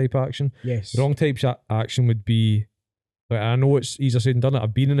the wrong type of action. Yes. The wrong type of action would be, like, I know it's easier said than done.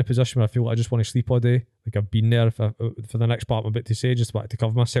 I've been in a position where I feel like I just want to sleep all day. Like, I've been there for the next part I'm about to say, just to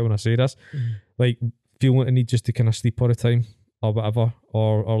cover myself when I say this. Like, feeling the need just to kind of sleep all the time or whatever,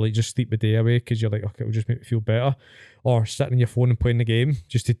 or like just sleep the day away because you're like, okay, it'll just make me feel better. Or sitting on your phone and playing the game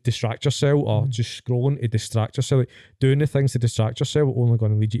just to distract yourself, or just scrolling to distract yourself. Like, doing the things to distract yourself are only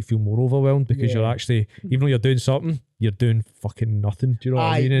going to lead you to feel more overwhelmed because you're actually, even though you're doing something, you're doing fucking nothing. Do you know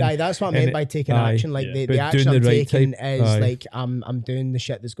what I mean? That's what I meant by taking action. Like, the action I'm taking is like, I'm doing the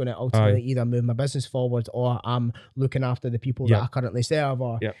shit that's going to ultimately either move my business forward, or I'm looking after the people that I currently serve,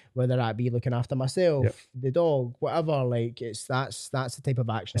 or whether that be looking after myself, the dog, whatever. Like, that's the type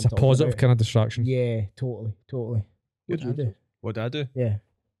of action. It's a positive kind of distraction. Yeah, totally. What do you do? What do I do? Yeah,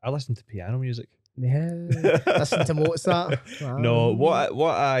 I listen to piano music. Yeah, listen to Mozart. Wow. No,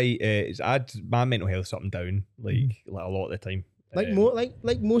 what I is my mental health something down like a lot of the time.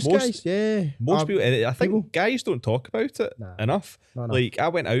 Like most guys, yeah. Most people, and I think guys don't talk about it enough. No. Like, I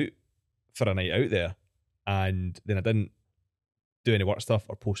went out for a night out there, and then I didn't do any work stuff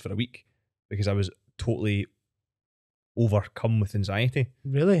or post for a week because I was totally overcome with anxiety.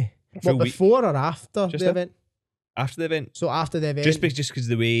 Really? What, before or after the event? After the event. So after the event, just because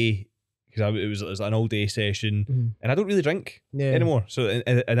the way, because it was an all day session, and I don't really drink anymore. So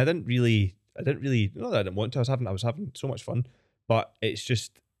and I didn't really not that I didn't want to. I was having so much fun, but it's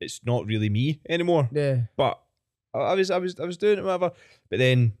not really me anymore. Yeah. But I was doing it whatever. But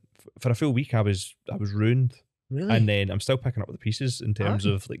then for a full week I was ruined. Really? And then I'm still picking up the pieces in terms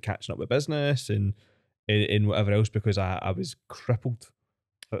of like catching up with business and in whatever else, because I was crippled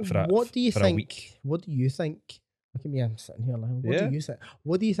for a What do you think? week. What do you think? Look at me, I'm sitting here now. What Yeah. do you think?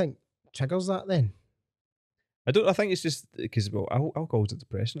 What do you think triggers that then? I think it's just because alcohol's a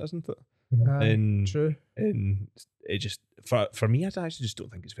depressant, isn't it? And true. And it just for me, I actually just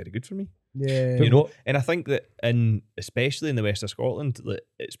don't think it's very good for me. Yeah. You know, and I think that especially in the west of Scotland, that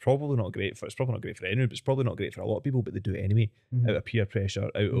it's probably not great for anyone, but it's probably not great for a lot of people, but they do it anyway out of peer pressure,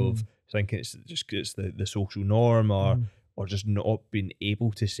 out of thinking it's the social norm or just not being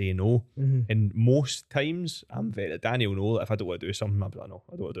able to say no. And most times Danny will know that if I don't want to do something, I'll be like, no,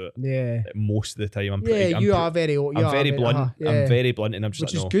 I don't want to do it. Yeah. Like, most of the time I'm very blunt. Yeah. I'm very blunt, and I'm just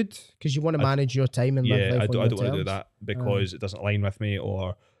which like, is good because you want to manage your time and live life I on don't your want to do terms. that because it doesn't align with me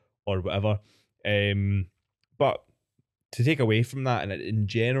or whatever. But to take away from that, and in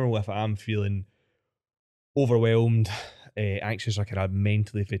general, if I'm feeling overwhelmed, anxious, or kind of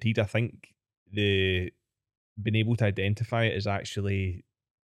mentally fatigued, I think being able to identify it is actually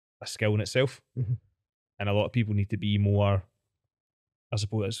a skill in itself. And a lot of people need to be more, I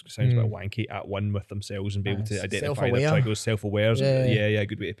suppose it sounds a bit wanky, at one with themselves and be able to identify their triggers, self-aware. Yeah,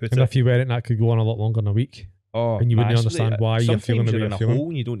 good way to put it. And if you weren't, that could go on a lot longer than a week. Oh, and you wouldn't massively. understand why you're feeling the way you're feeling. Hole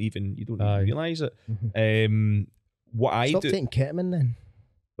and you don't even realise it. What I Stop do. taking ketamine then.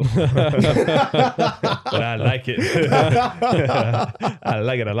 But I like it. I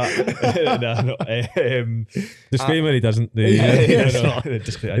like it a lot. Disclaimer: he doesn't. He does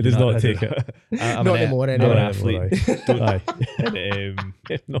not take it. I'm not anymore. I'm an athlete.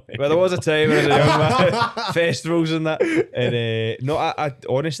 Well, there was a time when I was a young man, festivals and that. And no, I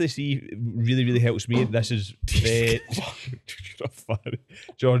honestly see really, really helps me. This is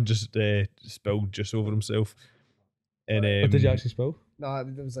John just spilled juice over himself. And did you actually spill? No,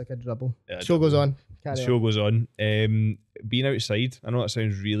 it was like a dribble. Yeah, show goes on. Show goes on. Being outside, I know that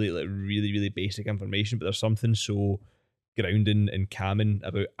sounds really, really basic information, but there's something so grounding and calming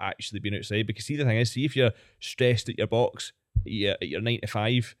about actually being outside. Because see, the thing is, see if you're stressed at your box, at your 9 to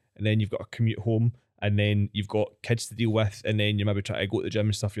 5, and then you've got to commute home, and then you've got kids to deal with, and then you maybe try to go to the gym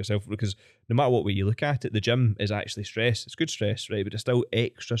and stuff yourself, because no matter what way you look at it, the gym is actually stress. It's good stress, right? But it's still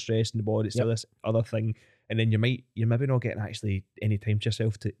extra stress in the body. It's still this other thing. And then you're maybe not getting actually any time to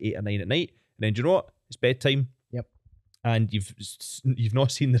yourself to 8 or 9 at night. And then do you know what? It's bedtime. Yep. And you've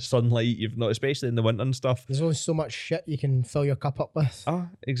not seen the sunlight. You've not, especially in the winter and stuff. There's only so much shit you can fill your cup up with.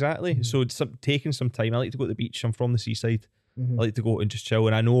 Exactly. So taking some time. I like to go to the beach. I'm from the seaside. I like to go and just chill.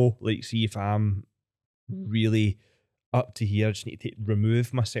 And I know, like, see if I'm really up to here, I just need to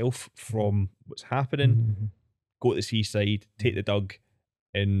remove myself from what's happening. Go to the seaside, take the dug,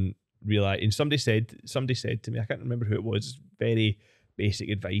 and realize. And somebody said to me, I can't remember who it was, very basic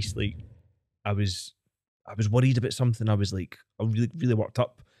advice, like I was worried about something. I was like, I really, really worked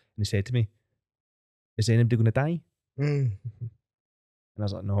up, and he said to me, is anybody going to die? And I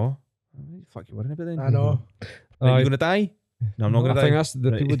was like, no. What the fuck you worrying about then? I know. Are you going to die? No, I'm not going to die. I think that's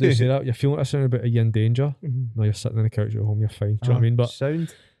the people do say that. You're feeling like a bit, are you in danger? No, you're sitting on the couch at home, you're fine. Do you know what I mean? But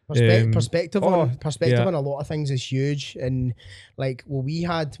sound. Perspective on a lot of things is huge. And like, well, we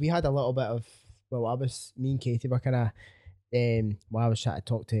had a little bit of, me and Katie were kind of, I was trying to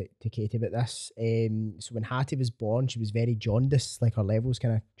talk to Katie about this. So when Hattie was born, she was very jaundiced, like her levels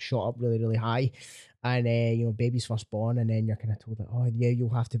kind of shot up really, really high. And baby's first born, and then you're kind of told that, oh yeah, you'll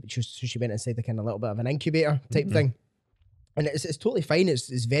have to. So she went inside the kind of little bit of an incubator type thing. And it's totally fine.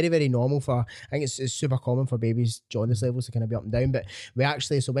 It's very, very normal I think it's super common for babies' jaundice levels to kind of be up and down. But we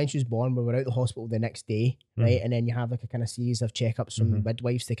actually, so when she was born, we were out the hospital the next day, right? And then you have like a kind of series of checkups from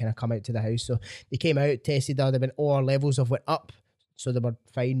midwives to kind of come out to the house. So they came out, tested her, all our levels have went up. So they were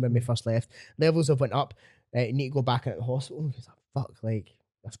fine when we first left. Levels have went up. You need to go back into the hospital. Because fuck, like,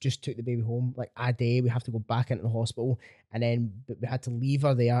 I've just took the baby home like a day. We have to go back into the hospital, and then we had to leave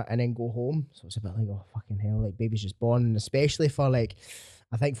her there and then go home. So it's a bit like, oh fucking hell, like baby's just born. And especially for like,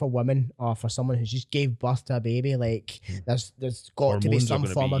 I think for women or for someone who just gave birth to a baby, like there's got to be some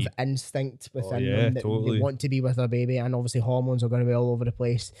form of instinct within them that they want to be with their baby, and obviously hormones are going to be all over the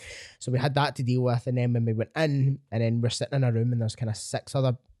place. So we had that to deal with, and then when we went in, and then we're sitting in a room, and there's kind of 6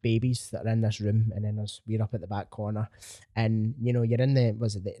 other babies that are in this room, and then we're up at the back corner, and you're in the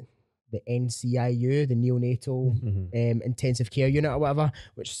NCIU, the neonatal intensive care unit or whatever,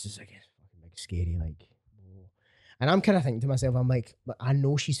 which is just like fucking big scary, like. And I'm kind of thinking to myself, I'm like, I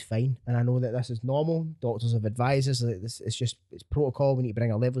know she's fine, and I know that this is normal. Doctors have advised us that it's protocol. We need to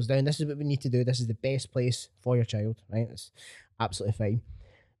bring our levels down. This is what we need to do. This is the best place for your child, right? It's absolutely fine.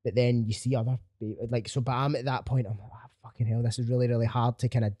 But then you see other but I'm at that point, I'm like, fucking hell, this is really, really hard to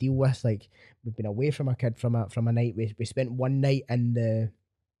kind of deal with. Like, we've been away from our kid from a night. We spent one night in the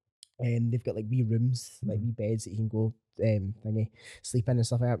they've got like wee rooms, like wee beds that you can go sleep in and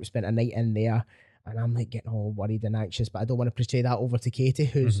stuff like that. We spent a night in there, and I'm like getting all worried and anxious, but I don't want to portray that over to Katie,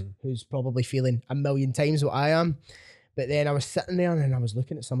 who's probably feeling a million times what I am. But then I was sitting there and I was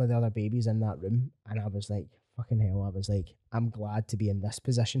looking at some of the other babies in that room, and I was like, fucking hell, I was like, I'm glad to be in this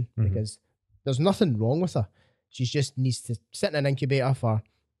position because there's nothing wrong with her. She just needs to sit in an incubator for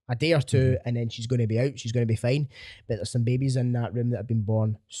a day or two, and then she's going to be out. She's going to be fine. But there's some babies in that room that have been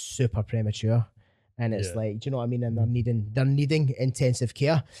born super premature, and it's like, do you know what I mean? And they're needing intensive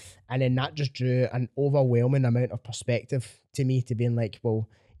care, and then that just drew an overwhelming amount of perspective to me, to being like, well,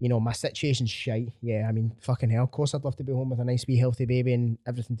 you know, my situation's shite. Yeah, I mean, fucking hell. Of course, I'd love to be home with a nice wee healthy baby and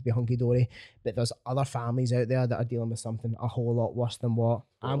everything to be hunky dory. But there's other families out there that are dealing with something a whole lot worse than what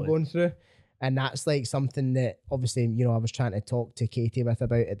I'm going through. And that's like something that obviously, you know, I was trying to talk to Katie with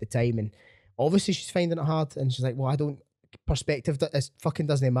about at the time. And obviously she's finding it hard. And she's like, well, perspective, it fucking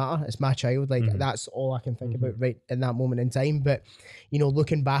doesn't matter. It's my child. Like, that's all I can think about right in that moment in time. But, you know,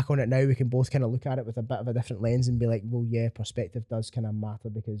 looking back on it now, we can both kind of look at it with a bit of a different lens and be like, well, yeah, perspective does kind of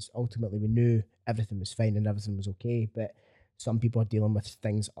matter, because ultimately we knew everything was fine and everything was okay. But some people are dealing with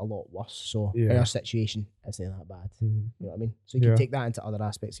things a lot worse. So our situation isn't that bad. You know what I mean? So you can take that into other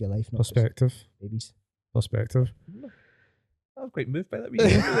aspects of your life. Not Perspective. Babies. Perspective. I'm quite moved by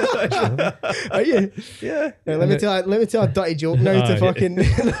that. Are you? Yeah. Let me tell a dirty joke now to fucking.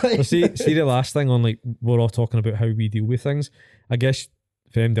 Well, see the last thing on, like, we're all talking about how we deal with things. I guess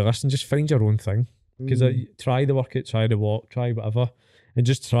for them to listen, just find your own thing. Because try the workout, try the walk, try whatever, and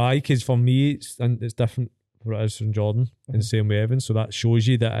just try. Because for me, it's different for it is from Jordan, in the same way, Evan. So that shows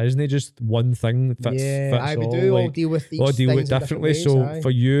you that it isn't just one thing that fits we all. do like, all deal with each all deal things with differently. Ways, so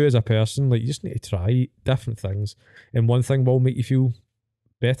for you as a person, like, you just need to try different things, and one thing will make you feel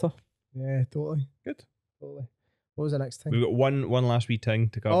better. Yeah, totally. Good. Totally. What was the next thing? We've got one last wee thing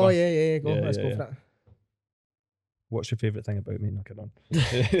to cover. Oh yeah. Go. Let's go for it. What's your favourite thing about me? No, kid on.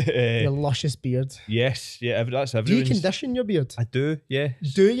 Your luscious beard. Yes, yeah, that's Do everyone's. you condition your beard? I do, yeah.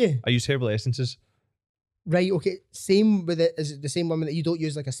 Do you? I use herbal essences. Right, okay. Same with it. Is it the same one that you don't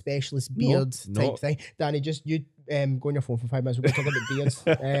use like a specialist beard type thing? Danny, just you go on your phone for 5 minutes. We're going to talk about beards.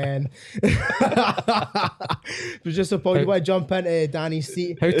 But just suppose you want to jump into Danny's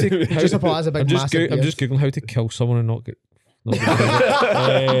seat. Just suppose that's a big massive beard. I'm just googling how to kill someone and not get.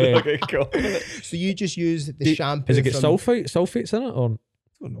 Okay, cool. So you just use the shampoo. Has it got sulfates in it, or?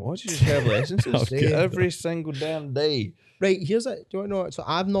 I don't know. I just use herbal essences every single damn day. Right, here's it. Do you want to know? So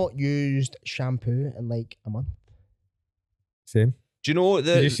I've not used shampoo in like a month. Same. Do you know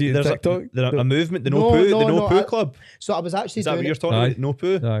Did you see there's TikTok? a movement, the No Poo Club? So I was actually Is that doing what you're talking about? No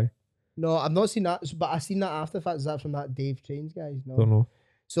Poo? Aye. No, I've not seen that, but I've seen that after the fact. Is that from that Dave Chains guy? No. Don't know.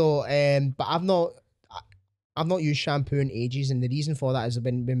 So, but I've not used shampoo in ages, and the reason for that is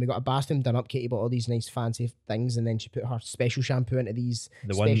when we got a bathroom done up, Katie bought all these nice fancy things, and then she put her special shampoo into these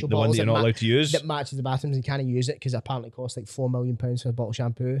special the one bottles that you're not allowed to use? that matches the bathrooms, and can't use it because it apparently costs like £4 million for a bottle of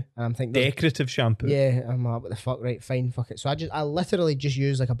shampoo. And I'm thinking, decorative shampoo. Yeah, I'm like, what the fuck, right? Fine, fuck it. So I literally just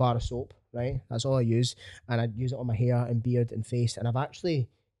use like a bar of soap, right? That's all I use, and I use it on my hair and beard and face, and I've actually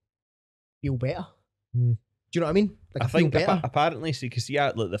feel better. Do you know what I mean? Like, I think feel better. apparently, see, because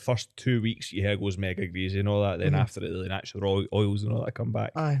like the first 2 weeks your hair goes mega greasy and all that, then after it, the natural oils and all that come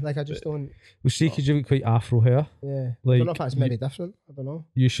back. Aye, like I just don't. Well, see, because you've got quite afro hair. Yeah, like, I don't know if that's maybe different. I don't know.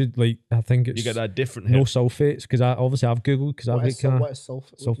 You should, like, I think it's you get that different hair. No sulfates, because I've googled, because I've got kind what is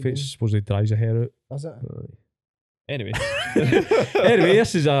sulfates supposedly dries your hair out. Does it? Anyway,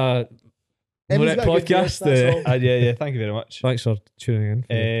 this is a podcast. Yeah. Thank you very much. Thanks for tuning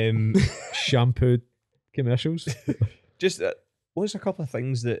in. Shampooed commercials. Just what's a couple of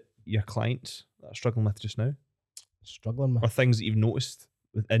things that your clients are struggling with just now? Struggling with, or things that you've noticed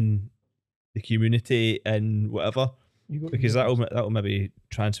within the community and whatever, because that'll maybe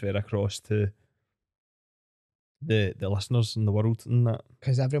transfer across to the listeners in the world and that.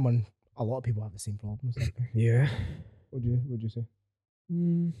 Because a lot of people have the same problems. Yeah. Would you say? Do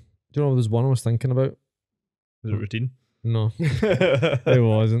you know there's one I was thinking about? Was it routine? No, it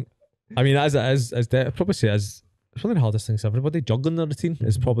wasn't. I mean, as it is, I'd probably say it's one of the hardest things. Everybody juggling their routine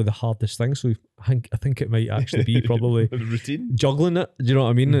is probably the hardest thing. So I think it might actually be probably routine juggling it. Do you know what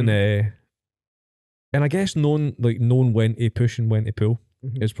I mean? And I guess knowing when to push and when to pull.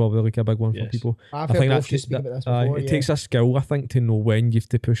 is probably like a big one for people. I think that's just speak about this before. It takes a skill, I think, to know when you have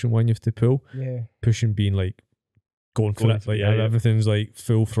to push and when you have to pull. Yeah. Pushing being like going for it, like everything's like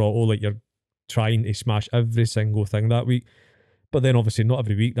full throttle, like you're trying to smash every single thing that week. But then obviously not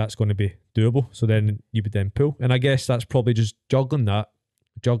every week that's going to be doable. So then you would then pull. And I guess that's probably just juggling that,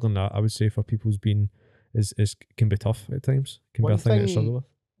 I would say, for people's being is can be tough at times. Can be a thing to struggle with.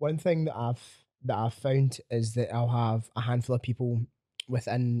 One thing that I've found is that I'll have a handful of people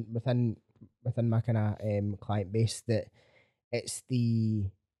within my kind of client base that it's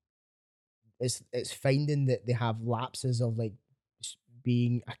finding that they have lapses of like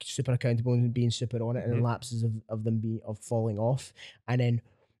being super accountable and being super on it, and then lapses of them falling off. And then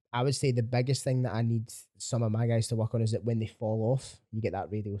I would say the biggest thing that I need some of my guys to work on is that when they fall off, you get that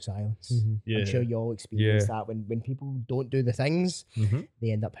radio silence. I'm sure you all experience that when people don't do the things,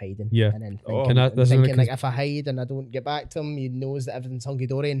 they end up hiding. And then thinking like, if I hide and I don't get back to them, he knows that everything's hunky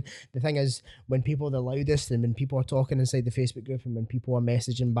dory. And the thing is, when people are the loudest and when people are talking inside the Facebook group and when people are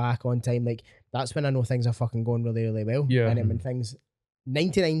messaging back on time, like that's when I know things are fucking going really, really well. And then when things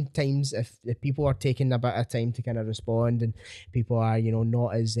 99 times if people are taking a bit of time to kind of respond and people are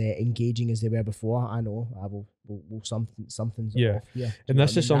not as engaging as they were before, I know I will something's off. And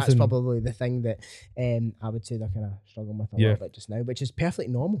that's just something, that's probably the thing that I would say they're kind of struggling with a little bit just now, which is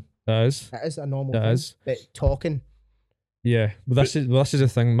perfectly normal. It is a normal thing. But talking, but this is the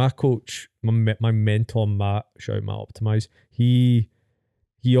thing. My coach, my mentor Matt, shout out Matt Optimize, he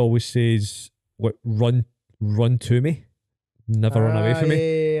always says, like, run to me, never run away from me. Do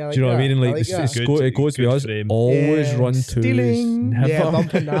you know what I mean? And like, it goes with us. Always run to us.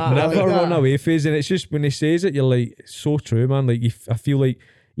 Never run away from us. And it's just when he says it, you're like, it's so true, man. Like, I feel like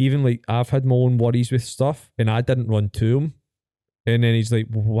even like I've had my own worries with stuff, and I didn't run to him. And then he's like,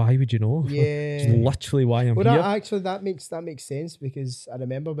 well, why would you know? It's literally why I'm here. That makes sense, because I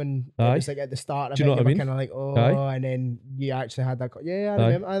remember when it was like at the start of it, you know what I mean? Kind of like, and then you actually had that. I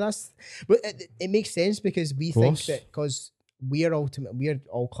remember. But it makes sense, because we think that because we're all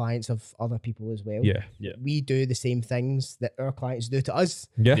clients of other people as well. We do the same things that our clients do to us.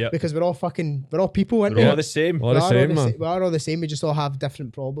 Because we're all people, aren't we? We're all the same. We are all the same. We just all have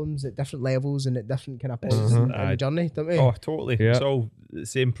different problems at different levels and at different kind of points in the journey, don't we? Oh, totally. It's all the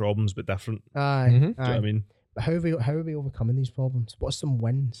same problems but different. Do you know what I mean? But how are we overcoming these problems? What's some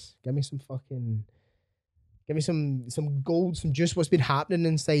wins? Give me some gold, some juice. What's been happening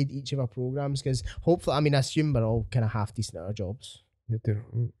inside each of our programs? Because hopefully, I assume we're all kind of half decent at our jobs.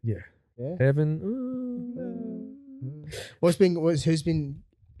 Evan, who's been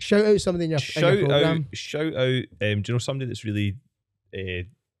shout out something in your program? Shout out. Do you know somebody that's really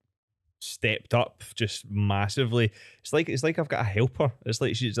stepped up just massively? It's like I've got a helper. It's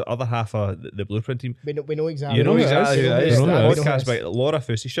like she's the other half of the blueprint team. We know exactly. You know exactly who it is. Podcast by Laura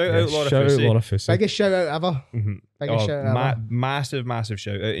Fussy. Shout out Laura Fussy. Biggest shout out ever. Biggest shout out ever. Massive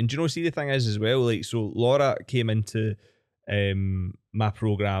shout out. And do you know, see, the thing is as well, like, so Laura came into my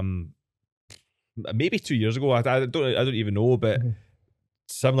program maybe 2 years ago. I don't even know, but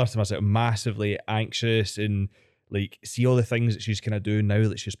similar to myself, massively anxious, and like, see all the things that she's kind of doing now,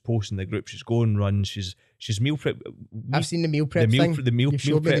 that she's posting the group, she's going runs, she's meal prep. I've seen the meal prep thing. The meal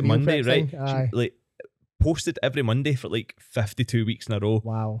prep Monday, right? She, like, posted every Monday for like 52 weeks in a row.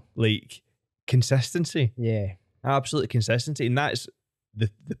 Wow. Like, consistency. Yeah. Absolute consistency. And that's the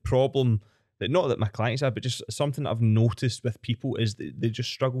problem, that not that my clients have, but just something that I've noticed with people is that they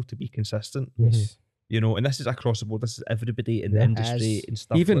just struggle to be consistent. Yes. You know, and this is across the board. This is everybody in the industry and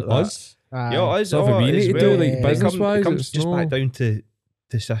stuff. Even like us. Us. We need to do, like, business wise. It comes just back down to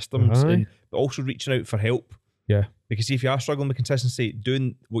systems, and but also reaching out for help. Because if you are struggling with consistency,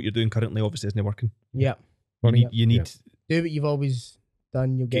 doing what you're doing currently obviously isn't working. You need do what you've always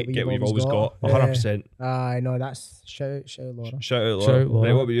done. You'll get what you've always got. 100%. I know, that's shout out Laura. Shout out Laura.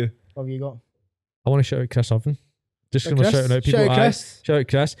 Right, what about you? What have you got? I want to shout out Chris Oven. Just going to shout out people. Shout out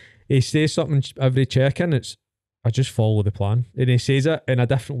Chris. He says something every check-in. It's, I just follow the plan. And he says it in a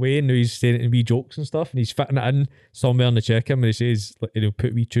different way, and now he's saying it in wee jokes and stuff, and he's fitting it in somewhere in the check-in, and he says, like,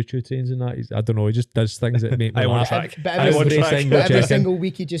 put wee choo-choo trains in that. I don't know, he just does things that make me laugh. Every single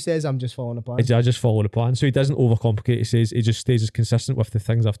week he just says, I'm just following the plan. I just follow the plan. So he doesn't overcomplicate. He says, he just stays as consistent with the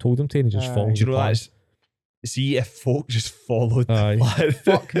things I've told him to, and he just follows the plan. See, if folk just followed the plan.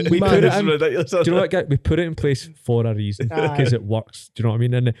 Fuck me, we man. put it in, ridiculous. Do you know what, guys? We put it in place for a reason, because it works. Do you know what I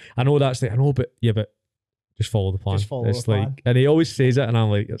mean? And I know that's like, but just follow the plan. It's like, plan. And he always says it, and I'm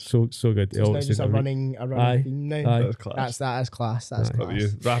like, it's so good. So it's just a running theme now. That is class. That's class. You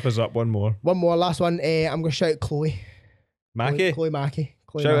wrap us up. One more, last one. I'm gonna shout Chloe Mackey. Shout out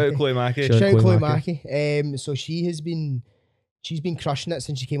Chloe Mackey. Shout out Chloe Mackey. So she has been she's been crushing it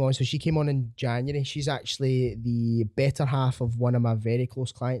since she came on. So she came on in January. She's actually the better half of one of my very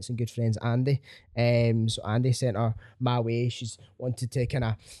close clients and good friends, Andy. So Andy sent her my way. She's wanted to kind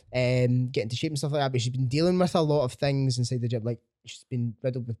of get into shape and stuff like that, but she's been dealing with a lot of things inside the gym. Like she's been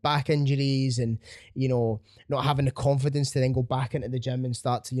riddled with back injuries and, you know, not having the confidence to then go back into the gym and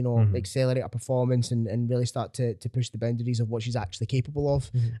start to, you know, accelerate her performance and really start to push the boundaries of what she's actually capable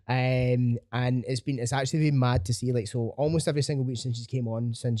of. And it's actually been mad to see, like, so almost every single week since she came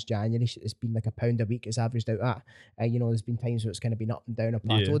on since January, it's been like £1 a week it's averaged out at. You know, there's been times where it's kind of been up and down or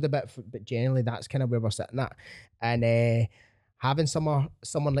plateaued a bit, but generally that's kind of where we're sitting at. And having someone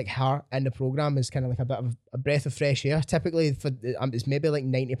like her in the program is kind of like a bit of a breath of fresh air. Typically, it's maybe like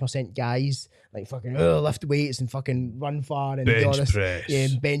 90% guys like fucking lift weights and fucking run far and do all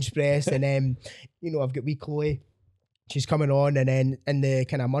this, bench press. And you know, I've got wee Chloe. She's coming on, and then in the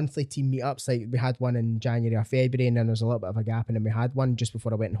kind of monthly team meetups, like we had one in January or February, and then there was a little bit of a gap, and then we had one just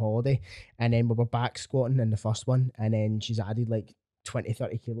before I went on holiday, and then we were back squatting in the first one, and then she's added like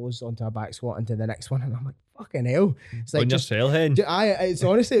 20-30 kilos onto her back squat into the next one, and I'm like, fucking hell. It's like on just, your cell hen. It's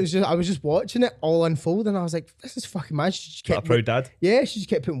honestly, I was just watching it all unfold, and I was like, this is fucking mad. She just kept, a proud dad. Yeah, she just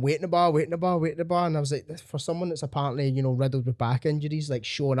kept putting weight in the bar, and I was like, for someone that's apparently, you know, riddled with back injuries, like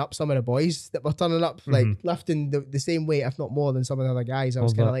showing up some of the boys that were turning up, like lifting the same weight, if not more than some of the other guys, I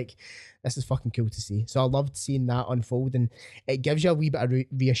was kind of like, this is fucking cool to see. So I loved seeing that unfold, and it gives you a wee bit of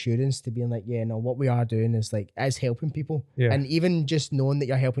reassurance to being like, yeah, no, what we are doing is like, is helping people. And even just knowing that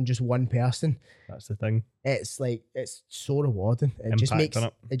you're helping just one person, that's the thing. It's like, it's so rewarding. It just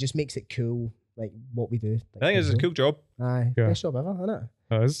makes it cool, like what we do. Like, I think it's a cool job. Aye, best job ever, isn't it?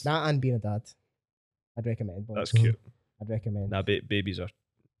 That is. That and being a dad, I'd recommend. Boys. That's cute. I'd recommend. Nah, babies are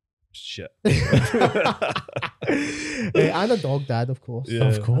shit. And a dog dad, of course. Yeah.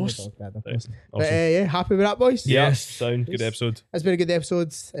 Of course. And a dog dad, of course. Awesome. But yeah, happy with that, boys? Yes, sound good episode. It's been a good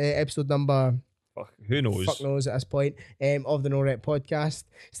episode. Episode number, who knows? Fuck knows at this point, of the No Rep podcast.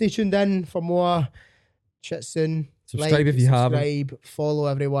 Stay tuned in for more shit soon. Subscribe if you haven't. Follow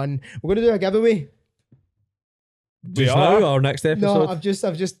everyone. We're going to do a giveaway. We are our next episode. No, I've just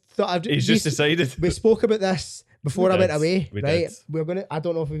thought. He's just decided. We spoke about this before I went away, right? Did. We're gonna. I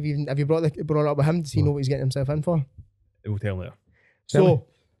don't know if have you brought it up with him? Does he know what he's getting himself in for? We'll tell him later. So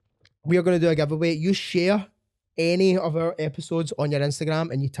we are going to do a giveaway. You share any of our episodes on your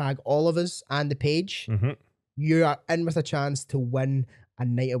Instagram and you tag all of us and the page. You are in with a chance to win a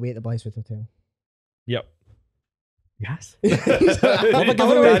night away at the Blytheswood Hotel. Yep. Yes. I'm going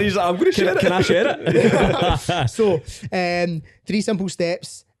to share it. Can I share it? So, 3 simple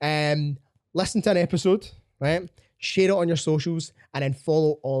steps. Listen to an episode, right? Share it on your socials, and then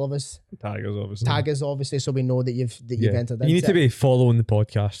follow all of us. Tag us, obviously. So we know that you've entered. You need to be following the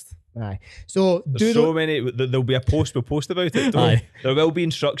podcast. Aye. So there's so many. There'll be a post. We'll post about it. Aye. There will be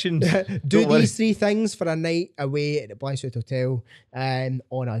instructions. Do these 3 things for a night away at the Blytheswood Hotel,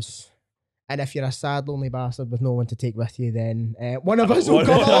 on us. And if you're a sad, lonely bastard with no one to take with you, then one of us will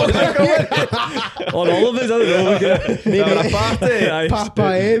come along. On all of us, I don't know. Maybe a party.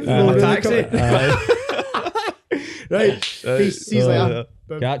 Papa Eve. A taxi. Right. Peace. See you later.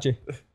 Catch you.